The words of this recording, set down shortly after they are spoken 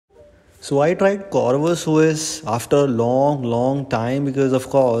So I tried Corvus OS after a long time because of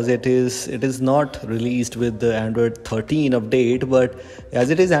course it is not released with the Android 13 update, but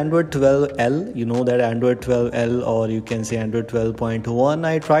as it is Android 12L, you know that Android 12L, or you can say Android 12.1.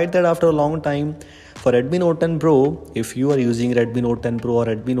 I tried that after a long time. For Redmi Note 10 Pro, if you are using Redmi Note 10 Pro or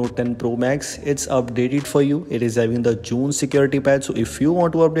Redmi Note 10 Pro Max, it's updated for you. It is having the June security patch. So if you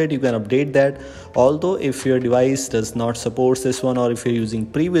want to update, you can update that. Although if your device does not support this one, or if you're using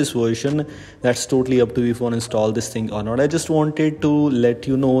previous version, that's totally up to you if you want to install this thing or not. I just wanted to let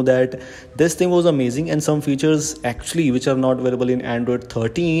you know that this thing was amazing, and some features actually which are not available in Android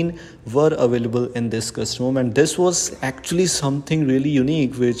 13 were available in this custom ROM, and this was actually something really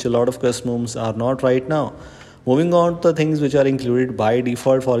unique which a lot of custom ROMs are not right now. Moving on to the things which are included by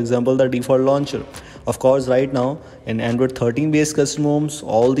default, for example, the default launcher. Of course, right now in Android 13 based custom ROMs,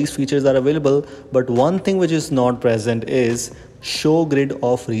 all these features are available, but one thing which is not present is show grid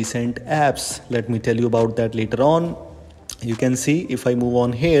of recent apps. Let me tell you about that later on. You can see if I move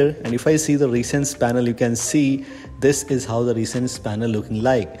on here and if I see the recents panel, you can see this is how the recents panel looking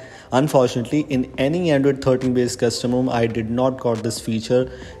like. Unfortunately, in any Android 13 based custom ROM, I did not got this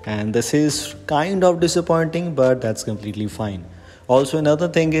feature, and this is kind of disappointing, but that's completely fine. Also, another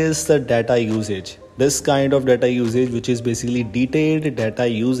thing is the data usage. This kind of data usage, which is basically detailed data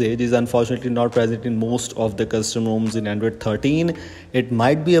usage, is unfortunately not present in most of the custom ROMs in Android 13. It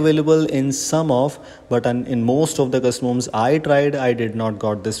might be available in some of, but in most of the custom ROMs I tried, I did not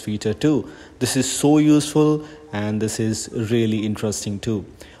got this feature too. This is so useful, and this is really interesting too.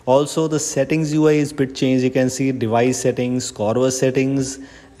 Also, the settings UI is bit changed. You can see device settings, Corvus settings,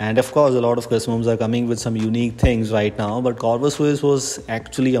 and of course a lot of custom ROMs are coming with some unique things right now, but Corvus OS was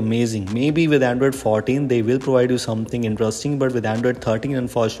actually amazing. Maybe with Android 14 they will provide you something interesting, but with Android 13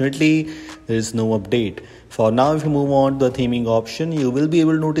 unfortunately there is no update. For now, if you move on to the theming option, you will be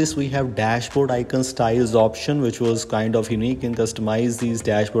able to notice we have dashboard icon styles option, which was kind of unique. You can customize these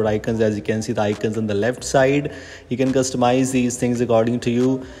dashboard icons. As you can see, the icons on the left side, you can customize these things according to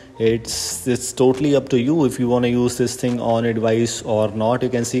you. It's totally up to you if you want to use this thing on a device or not. You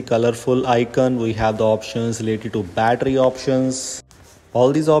can see colorful icon. We have the options related to battery options.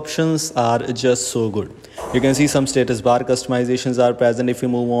 All these options are just so good. You can see some status bar customizations are present. If you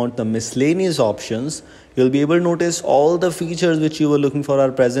move on to the miscellaneous options, you'll be able to notice all the features which you were looking for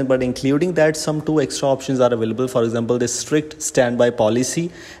are present, but including that some two extra options are available. For example, the strict standby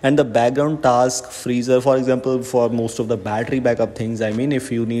policy and the background task freezer. For example, for most of the battery backup things, I mean, if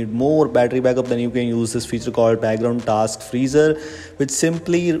you need more battery backup, then you can use this feature called background task freezer, which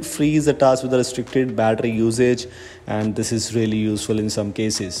simply frees the task with a restricted battery usage, and this is really useful in some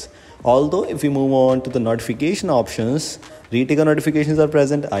cases. Although if we move on to the notification options, retaker notifications are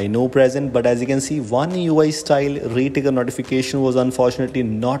present. I know present, but as you can see, one UI style retaker notification was unfortunately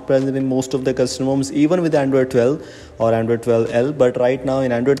not present in most of the custom ROMs, even with Android 12 or Android 12L. But right now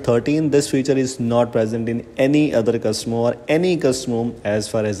in Android 13, this feature is not present in any other custom or any custom ROM as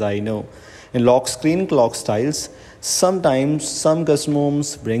far as I know. In lock screen clock styles, sometimes some custom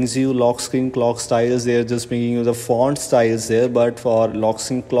ROMs brings you lock screen clock styles. They're just bringing you the font styles there, but for lock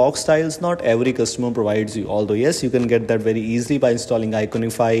screen clock styles, not every custom ROM provides you. Although yes, you can get that very easily by installing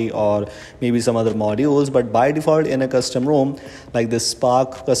Iconify or maybe some other modules, but by default in a custom ROM like this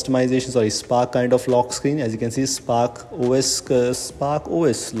Spark Spark kind of lock screen, as you can see, Spark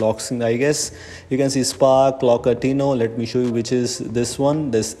OS lock screen, I guess. You can see Spark Clockatino. Let me show you which is this one.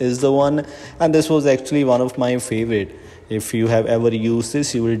 This is the one, and this was actually one of my favorite. If you have ever used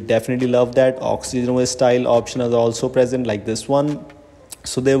this, you will definitely love that. Oxygen OS style option is also present like this one.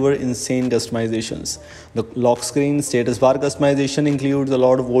 So there were insane customizations. The lock screen status bar customization includes a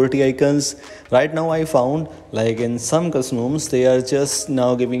lot of VoLTE icons. Right now I found like in some custom ROMs, they are just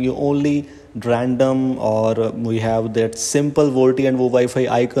now giving you only random, or we have that simple VoLTE and Wi-Fi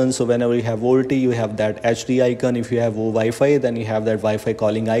icon. So whenever you have VoLTE, you have that HD icon. If you have Wi-Fi, then you have that Wi-Fi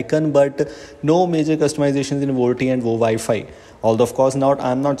calling icon, but no major customizations in VoLTE and Wi-Fi. Although of course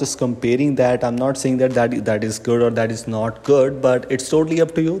I'm not just comparing that. I'm not saying that is good or that is not good, but it's totally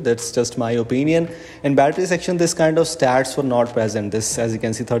up to you. That's just my opinion. In battery section, this kind of stats were not present. This, as you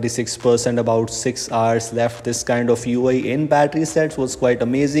can see, 36%, about 6 hours left. This kind of UI in battery stats was quite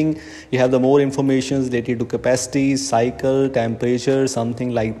amazing. You have the more information related to capacity, cycle, temperature,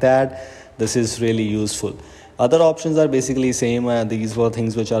 something like that. This is really useful. Other options are basically same. These were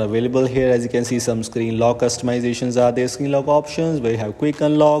things which are available here. As you can see, some screen lock customizations are there. Screen lock options where you have quick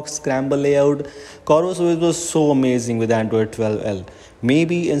unlock, scramble layout. Corvus OS was so amazing with Android 12L.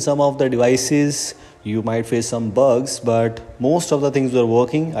 Maybe in some of the devices you might face some bugs, but most of the things were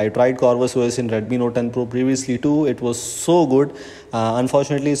working. I tried Corvus OS in Redmi Note 10 Pro previously too. It was so good.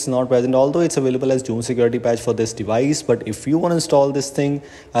 Unfortunately, it's not present, although it's available as June security patch for this device. But if you want to install this thing,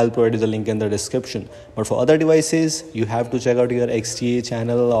 I'll provide you the link in the description. But for other devices, you have to check out your XTA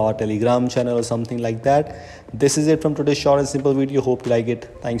channel or Telegram channel or something like that. This is it from today's short and simple video. Hope you like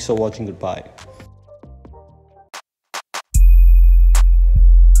it. Thanks for watching. Goodbye.